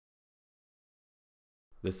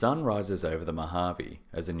The sun rises over the Mojave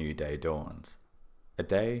as a new day dawns. A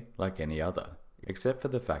day like any other, except for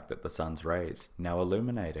the fact that the sun's rays now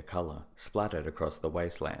illuminate a colour splattered across the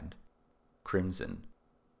wasteland. Crimson.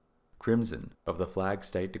 Crimson of the flag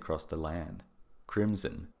staked across the land.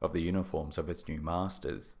 Crimson of the uniforms of its new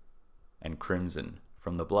masters. And crimson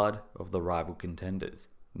from the blood of the rival contenders,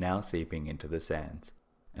 now seeping into the sands.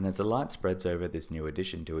 And as the light spreads over this new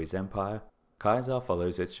addition to his empire, Kaiser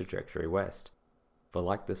follows its trajectory west. For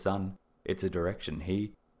like the sun, it's a direction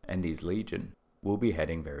he and his legion will be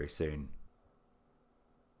heading very soon.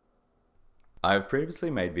 I have previously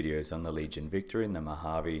made videos on the Legion victory in the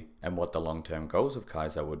Mojave and what the long-term goals of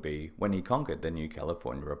Kaiser would be when he conquered the new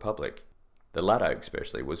California Republic. The latter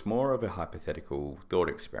especially was more of a hypothetical thought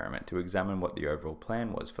experiment to examine what the overall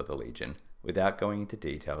plan was for the Legion without going into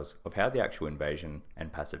details of how the actual invasion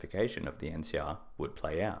and pacification of the NCR would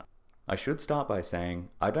play out. I should start by saying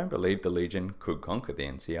I don't believe the Legion could conquer the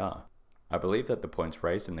NCR. I believe that the points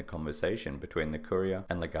raised in the conversation between the Courier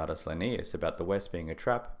and Legatus Linnaeus about the West being a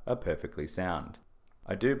trap are perfectly sound.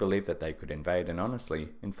 I do believe that they could invade and honestly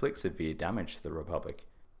inflict severe damage to the Republic.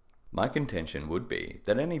 My contention would be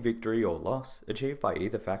that any victory or loss achieved by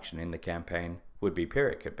either faction in the campaign would be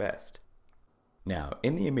Pyrrhic at best. Now,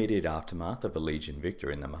 in the immediate aftermath of a Legion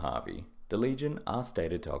victory in the Mojave, the Legion are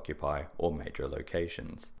stated to occupy all major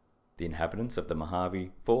locations. The inhabitants of the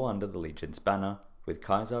Mojave fall under the Legion's banner, with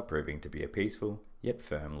Kaiser proving to be a peaceful yet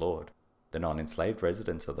firm lord. The non-enslaved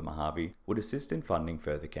residents of the Mojave would assist in funding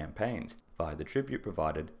further campaigns via the tribute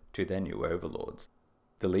provided to their new overlords.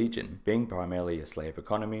 The Legion, being primarily a slave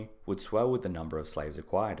economy, would swell with the number of slaves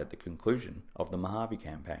acquired at the conclusion of the Mojave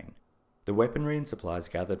campaign. The weaponry and supplies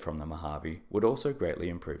gathered from the Mojave would also greatly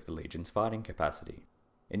improve the Legion's fighting capacity.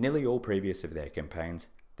 In nearly all previous of their campaigns,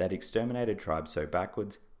 they had exterminated tribes so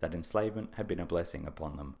backwards that enslavement had been a blessing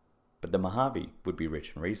upon them, but the Mojave would be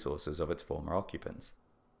rich in resources of its former occupants.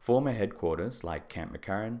 Former headquarters like Camp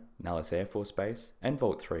McCarran, Nellis Air Force Base, and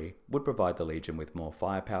Vault 3 would provide the Legion with more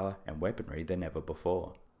firepower and weaponry than ever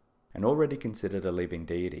before. And already considered a living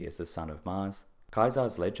deity as the son of Mars,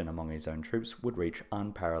 Kaiser's legend among his own troops would reach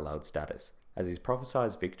unparalleled status, as his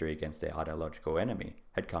prophesied victory against their ideological enemy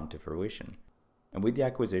had come to fruition. And with the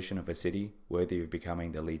acquisition of a city worthy of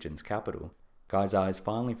becoming the Legion's capital, Kaiser has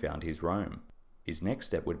finally found his Rome. His next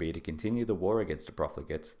step would be to continue the war against the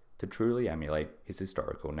profligates to truly emulate his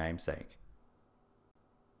historical namesake.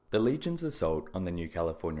 The Legion's assault on the new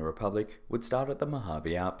California Republic would start at the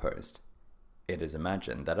Mojave outpost. It is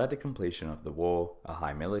imagined that at the completion of the war, a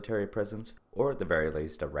high military presence, or at the very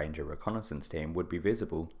least a Ranger reconnaissance team would be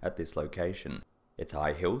visible at this location. Its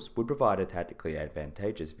high hills would provide a tactically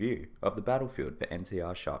advantageous view of the battlefield for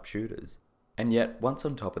NCR sharpshooters. And yet, once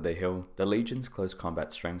on top of the hill, the Legion's close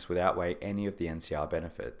combat strengths would outweigh any of the NCR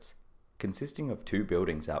benefits. Consisting of 2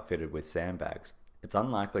 buildings outfitted with sandbags, it's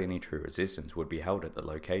unlikely any true resistance would be held at the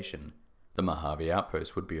location. The Mojave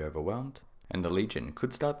outpost would be overwhelmed, and the Legion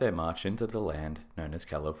could start their march into the land known as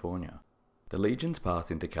California. The Legion's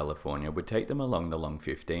path into California would take them along the Long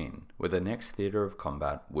 15, where the next theatre of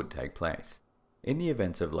combat would take place. In the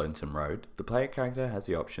events of Lonesome Road, the player character has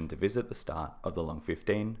the option to visit the start of the Long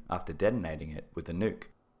 15 after detonating it with a nuke.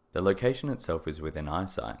 The location itself is within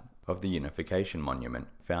eyesight of the Unification Monument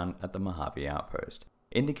found at the Mojave outpost,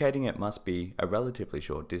 indicating it must be a relatively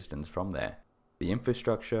short distance from there. The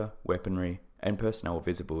infrastructure, weaponry, and personnel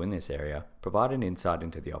visible in this area provide an insight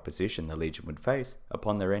into the opposition the Legion would face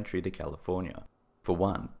upon their entry to California. For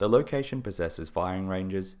one, the location possesses firing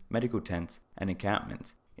ranges, medical tents, and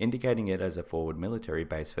encampments, indicating it as a forward military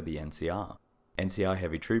base for the NCR. NCR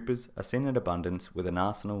heavy troopers are seen in abundance with an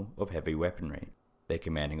arsenal of heavy weaponry. Their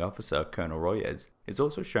commanding officer, Colonel Royes, is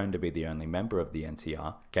also shown to be the only member of the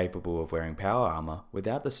NCR capable of wearing power armor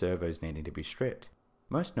without the servos needing to be stripped.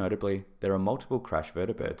 Most notably, there are multiple crash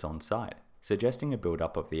vertibirds on site, suggesting a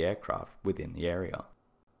build-up of the aircraft within the area.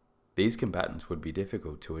 These combatants would be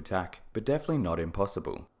difficult to attack, but definitely not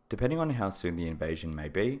impossible. Depending on how soon the invasion may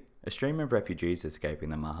be, a stream of refugees escaping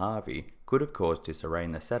the Mojave could have caused disarray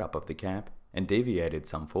in the setup of the camp and deviated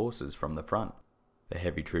some forces from the front. The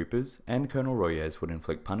heavy troopers and Colonel Royes would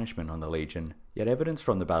inflict punishment on the Legion, yet evidence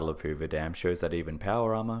from the Battle of Hoover Dam shows that even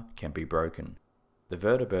power armor can be broken. The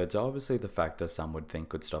vertibirds are obviously the factor some would think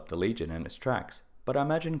could stop the Legion in its tracks, but I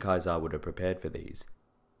imagine Kaiser would have prepared for these.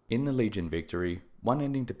 In the Legion victory, one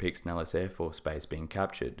ending depicts Nellis Air Force Base being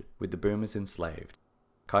captured, with the boomers enslaved.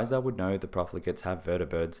 Kaiser would know the profligates have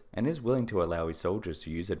vertibirds and is willing to allow his soldiers to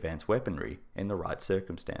use advanced weaponry in the right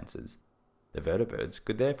circumstances. The vertibirds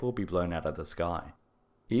could therefore be blown out of the sky.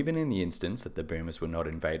 Even in the instance that the boomers were not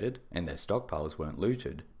invaded and their stockpiles weren't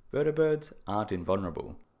looted, vertibirds aren't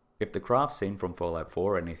invulnerable. If the craft seen from Fallout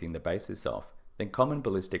 4 are anything to base this off, then common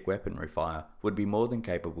ballistic weaponry fire would be more than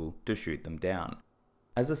capable to shoot them down.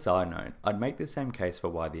 As a side note, I'd make the same case for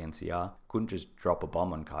why the NCR couldn't just drop a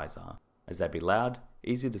bomb on Kaiser, as they'd be loud,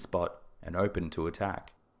 easy to spot, and open to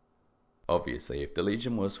attack. Obviously, if the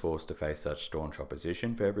Legion was forced to face such staunch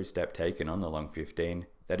opposition for every step taken on the Long 15,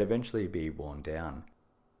 they'd eventually be worn down.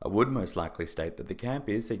 I would most likely state that the camp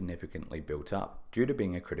is significantly built up due to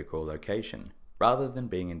being a critical location, rather than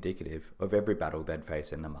being indicative of every battle they'd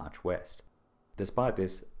face in the march west. Despite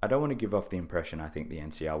this, I don't want to give off the impression I think the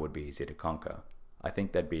NCR would be easy to conquer. I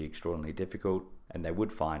think they'd be extraordinarily difficult, and they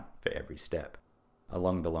would fight for every step.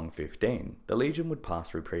 Along the Long 15, the Legion would pass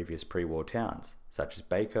through previous pre-war towns, such as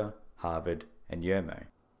Baker, Harvard, and Yermo.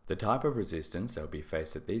 The type of resistance that will be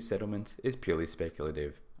faced at these settlements is purely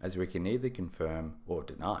speculative, as we can neither confirm or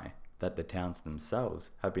deny that the towns themselves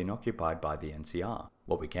have been occupied by the NCR.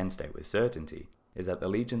 What we can state with certainty is that the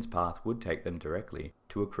Legion's path would take them directly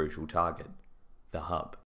to a crucial target, the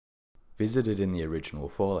hub. Visited in the original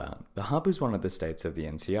Fallout, the hub is one of the states of the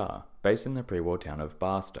NCR, based in the pre-war town of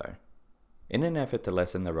Barstow. In an effort to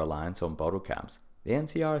lessen the reliance on bottle caps, the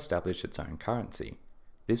NCR established its own currency.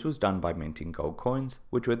 This was done by minting gold coins,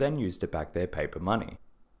 which were then used to back their paper money.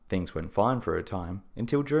 Things went fine for a time,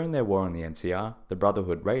 until during their war on the NCR, the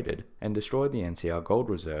Brotherhood raided and destroyed the NCR gold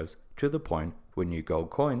reserves to the point where new gold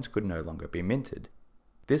coins could no longer be minted.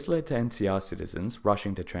 This led to NCR citizens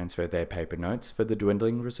rushing to transfer their paper notes for the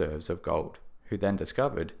dwindling reserves of gold, who then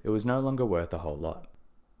discovered it was no longer worth a whole lot.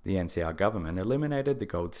 The NCR government eliminated the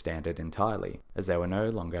gold standard entirely, as they were no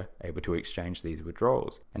longer able to exchange these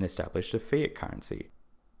withdrawals, and established a fiat currency.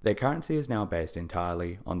 Their currency is now based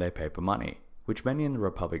entirely on their paper money, which many in the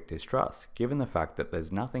Republic distrust, given the fact that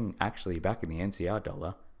there's nothing actually backing the NCR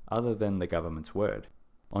dollar other than the government's word.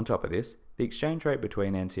 On top of this, the exchange rate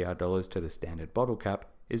between NCR dollars to the standard bottle cap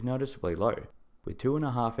is noticeably low, with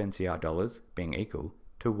 2.5 NCR dollars being equal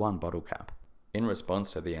to 1 bottle cap. In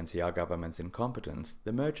response to the NCR government's incompetence,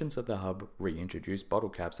 the merchants of the hub reintroduced bottle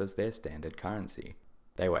caps as their standard currency.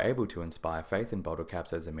 They were able to inspire faith in bottle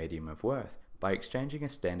caps as a medium of worth by exchanging a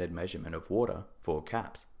standard measurement of water for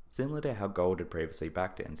caps, similar to how gold had previously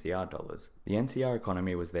backed NCR dollars. The NCR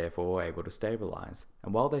economy was therefore able to stabilise,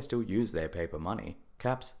 and while they still use their paper money,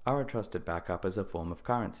 caps are a trusted backup as a form of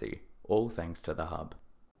currency, all thanks to the hub.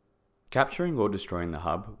 Capturing or destroying the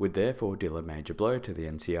hub would therefore deal a major blow to the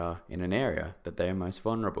NCR in an area that they are most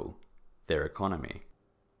vulnerable, their economy.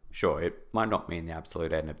 Sure, it might not mean the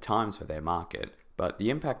absolute end of times for their market, but the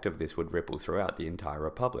impact of this would ripple throughout the entire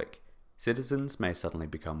Republic. Citizens may suddenly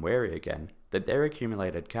become wary again that their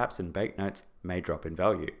accumulated caps and banknotes may drop in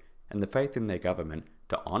value, and the faith in their government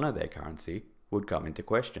to honour their currency would come into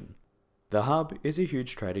question. The hub is a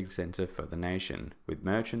huge trading centre for the nation, with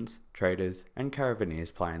merchants, traders, and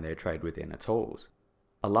caravaneers plying their trade within its halls.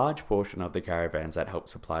 A large portion of the caravans that help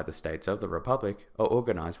supply the states of the Republic are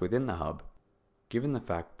organised within the hub. Given the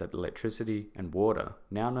fact that electricity and water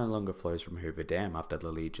now no longer flows from Hoover Dam after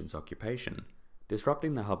the Legion's occupation,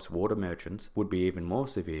 disrupting the hub's water merchants would be even more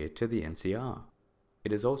severe to the NCR.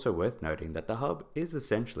 It is also worth noting that the hub is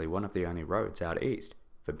essentially one of the only roads out east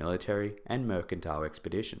for military and mercantile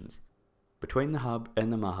expeditions. Between the hub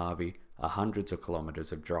and the Mojave are hundreds of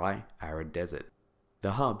kilometers of dry, arid desert.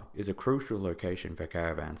 The hub is a crucial location for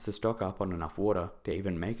caravans to stock up on enough water to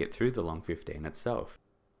even make it through the Long 15 itself.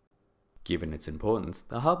 Given its importance,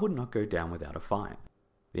 the hub would not go down without a fight.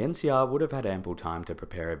 The NCR would have had ample time to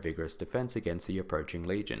prepare a vigorous defense against the approaching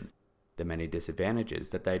Legion. The many disadvantages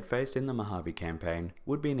that they'd faced in the Mojave campaign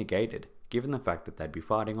would be negated, given the fact that they'd be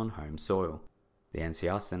fighting on home soil. The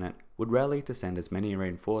NCR Senate would rally to send as many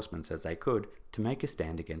reinforcements as they could to make a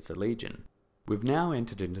stand against the Legion. We've now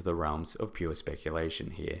entered into the realms of pure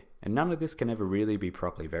speculation here, and none of this can ever really be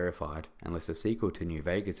properly verified unless a sequel to New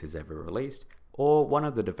Vegas is ever released, or one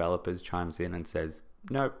of the developers chimes in and says,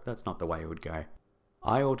 nope, that's not the way it would go.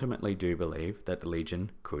 I ultimately do believe that the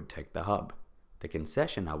Legion could take the hub. The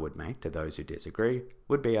concession I would make to those who disagree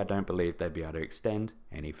would be I don't believe they'd be able to extend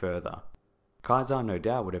any further. Kaiser no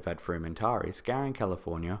doubt would have had Frumentari scouring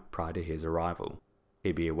California prior to his arrival.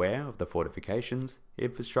 He'd be aware of the fortifications,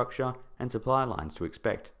 infrastructure, and supply lines to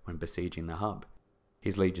expect when besieging the hub.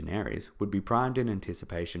 His legionaries would be primed in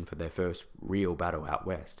anticipation for their first real battle out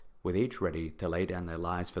west, with each ready to lay down their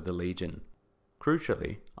lives for the Legion.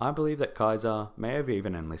 Crucially, I believe that Kaiser may have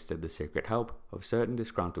even enlisted the secret help of certain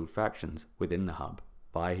disgruntled factions within the hub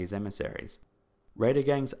via his emissaries. Raider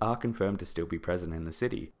gangs are confirmed to still be present in the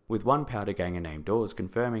city, with one powder ganger named Dawes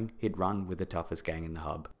confirming he'd run with the toughest gang in the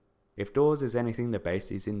hub. If Dawes is anything to base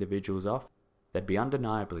these individuals off, they'd be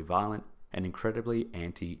undeniably violent and incredibly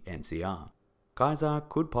anti-NCR. Kaiser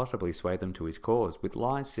could possibly sway them to his cause with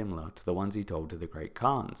lies similar to the ones he told to the Great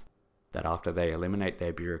Khans, that after they eliminate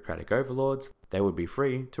their bureaucratic overlords, they would be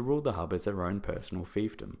free to rule the hub as their own personal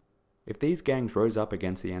fiefdom. If these gangs rose up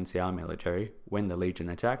against the NCR military when the Legion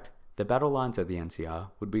attacked, the battle lines of the NCR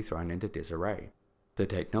would be thrown into disarray. The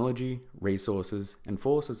technology, resources, and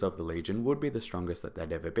forces of the Legion would be the strongest that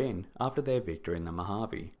they'd ever been after their victory in the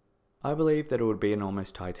Mojave. I believe that it would be an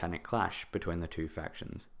almost titanic clash between the two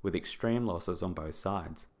factions, with extreme losses on both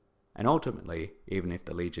sides. And ultimately, even if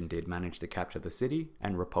the Legion did manage to capture the city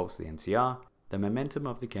and repulse the NCR, the momentum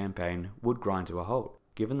of the campaign would grind to a halt,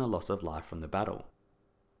 given the loss of life from the battle.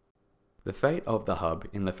 The fate of the hub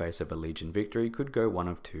in the face of a Legion victory could go one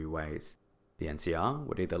of two ways. The NCR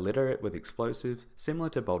would either litter it with explosives similar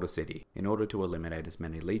to Boulder City in order to eliminate as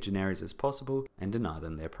many legionaries as possible and deny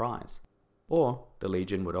them their prize. Or the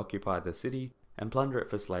Legion would occupy the city and plunder it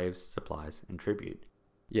for slaves, supplies, and tribute.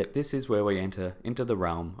 Yet this is where we enter into the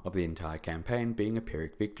realm of the entire campaign being a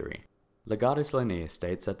Pyrrhic victory. Legatus Linnaeus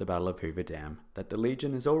states at the Battle of Hoover Dam that the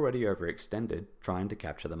Legion is already overextended trying to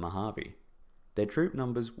capture the Mojave. Their troop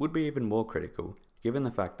numbers would be even more critical, given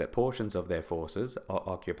the fact that portions of their forces are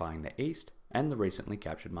occupying the east and the recently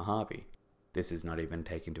captured Mojave. This is not even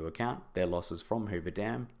taking into account their losses from Hoover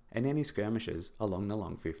Dam and any skirmishes along the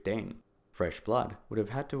Long 15. Fresh blood would have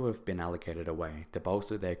had to have been allocated away to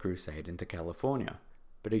bolster their crusade into California,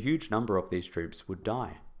 but a huge number of these troops would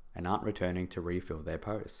die and aren't returning to refill their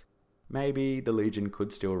posts. Maybe the Legion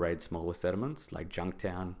could still raid smaller settlements like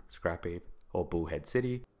Junktown, Scrap Heap, or Bullhead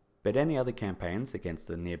City, but any other campaigns against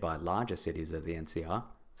the nearby larger cities of the NCR,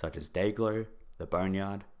 such as Dayglow, the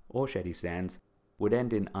Boneyard, or Shady Sands, would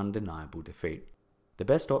end in undeniable defeat. The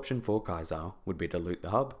best option for Kaiser would be to loot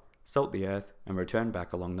the hub, salt the earth, and return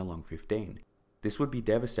back along the Long 15. This would be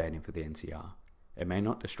devastating for the NCR. It may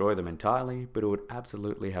not destroy them entirely, but it would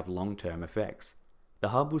absolutely have long-term effects. The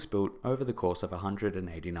hub was built over the course of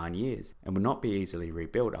 189 years and would not be easily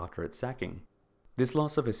rebuilt after its sacking. This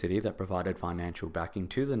loss of a city that provided financial backing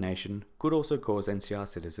to the nation could also cause NCR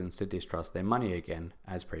citizens to distrust their money again,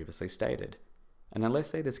 as previously stated. And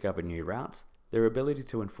unless they discovered new routes, their ability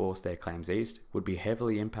to enforce their claims east would be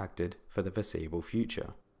heavily impacted for the foreseeable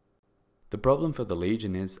future. The problem for the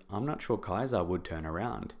Legion is, I'm not sure Kaiser would turn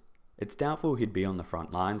around. It's doubtful he'd be on the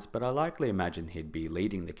front lines, but I likely imagine he'd be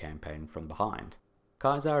leading the campaign from behind.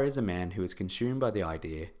 Kaiser is a man who is consumed by the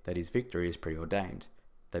idea that his victory is preordained,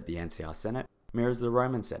 that the NCR Senate mirrors the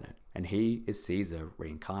Roman Senate, and he is Caesar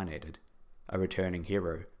reincarnated. A returning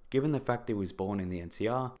hero, given the fact he was born in the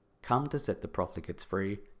NCR, come to set the profligates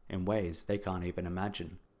free in ways they can't even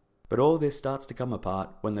imagine. But all this starts to come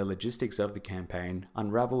apart when the logistics of the campaign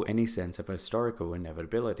unravel any sense of historical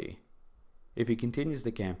inevitability. If he continues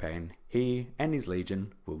the campaign, he and his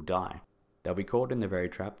legion will die. They'll be caught in the very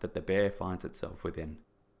trap that the bear finds itself within.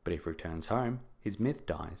 But if he returns home, his myth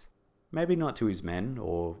dies. Maybe not to his men,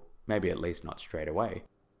 or maybe at least not straight away,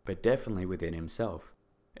 but definitely within himself.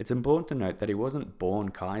 It's important to note that he wasn't born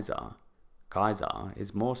Kaiser. Kaiser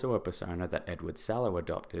is more so a persona that Edward Sallow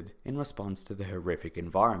adopted in response to the horrific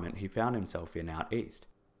environment he found himself in out east.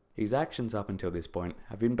 His actions up until this point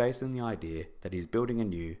have been based on the idea that he's building a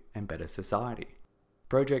new and better society.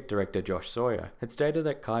 Project director Josh Sawyer had stated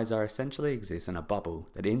that Kaiser essentially exists in a bubble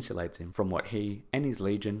that insulates him from what he and his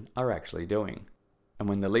legion are actually doing. And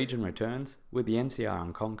when the legion returns, with the NCR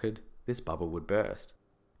unconquered, this bubble would burst.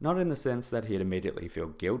 Not in the sense that he'd immediately feel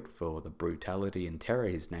guilt for the brutality and terror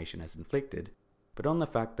his nation has inflicted, but on the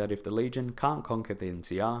fact that if the Legion can't conquer the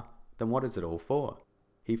NCR, then what is it all for?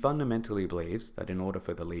 He fundamentally believes that in order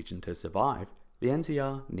for the Legion to survive, the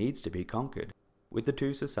NCR needs to be conquered, with the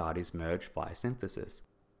two societies merged via synthesis.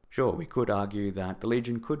 Sure, we could argue that the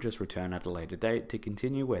Legion could just return at a later date to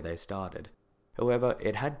continue where they started. However,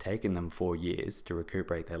 it had taken them 4 years to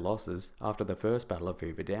recuperate their losses after the first Battle of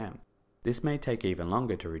Hoover Dam. This may take even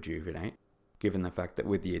longer to rejuvenate, given the fact that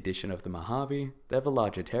with the addition of the Mojave, they have a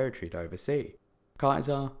larger territory to oversee.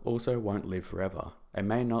 Kaiser also won't live forever, and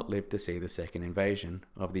may not live to see the second invasion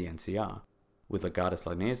of the NCR. With Legatus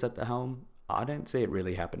Linnaeus at the helm, I don't see it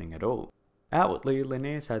really happening at all. Outwardly,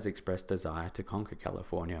 Linnaeus has expressed desire to conquer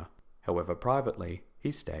California. However, privately,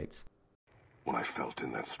 he states, "When I felt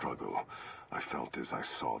in that struggle, I felt as I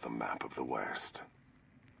saw the map of the West.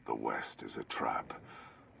 The West is a trap.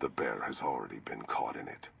 The bear has already been caught in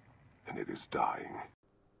it, and it is dying."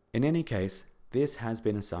 In any case, this has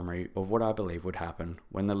been a summary of what I believe would happen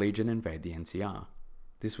when the Legion invade the NCR.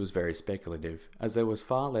 This was very speculative, as there was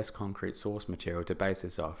far less concrete source material to base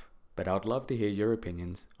this off, but I'd love to hear your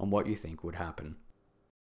opinions on what you think would happen.